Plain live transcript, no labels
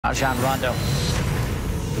Rajon Rondo.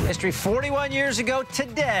 History 41 years ago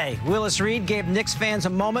today, Willis Reed gave Knicks fans a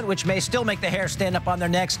moment which may still make the hair stand up on their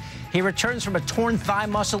necks. He returns from a torn thigh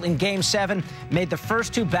muscle in Game 7, made the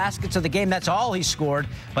first 2 baskets of the game. That's all he scored,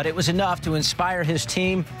 but it was enough to inspire his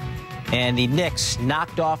team. And the Knicks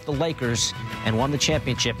knocked off the Lakers and won the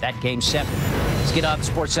championship that Game 7. Let's get on the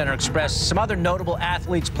SportsCenter Express. Some other notable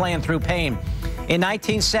athletes playing through pain. In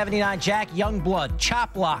 1979, Jack Youngblood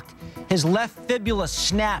chop-blocked. His left fibula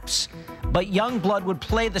snaps, but Youngblood would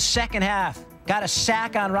play the second half. Got a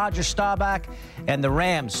sack on Roger Staubach, and the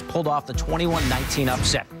Rams pulled off the 21-19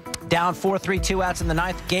 upset. Down 4-3, 2 outs in the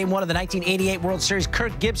 9th, Game 1 of the 1988 World Series.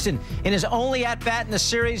 Kirk Gibson, in his only at-bat in the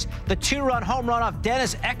series, the 2-run home run off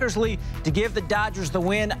Dennis Eckersley to give the Dodgers the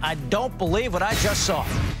win. I don't believe what I just saw.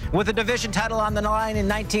 With the division title on the line in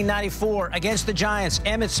 1994 against the Giants,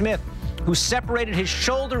 Emmitt Smith, who separated his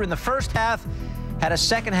shoulder in the first half, had a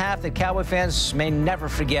second half that Cowboy fans may never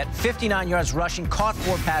forget. 59 yards rushing, caught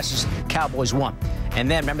 4 passes, Cowboys won. And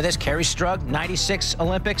then, remember this, Carrie Strug, 96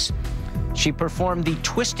 Olympics. She performed the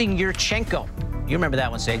twisting Yurchenko. You remember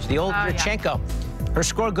that one, Sage, the old Yurchenko. Yeah. Her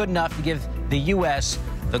score good enough to give the U.S.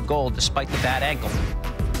 the gold despite the bad ankle.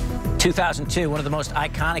 2002, one of the most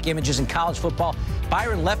iconic images in college football.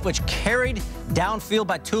 Byron Leftwich carried downfield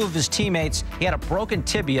by 2 of his teammates. He had a broken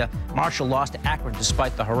tibia. Marshall lost to Akron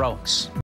despite the heroics.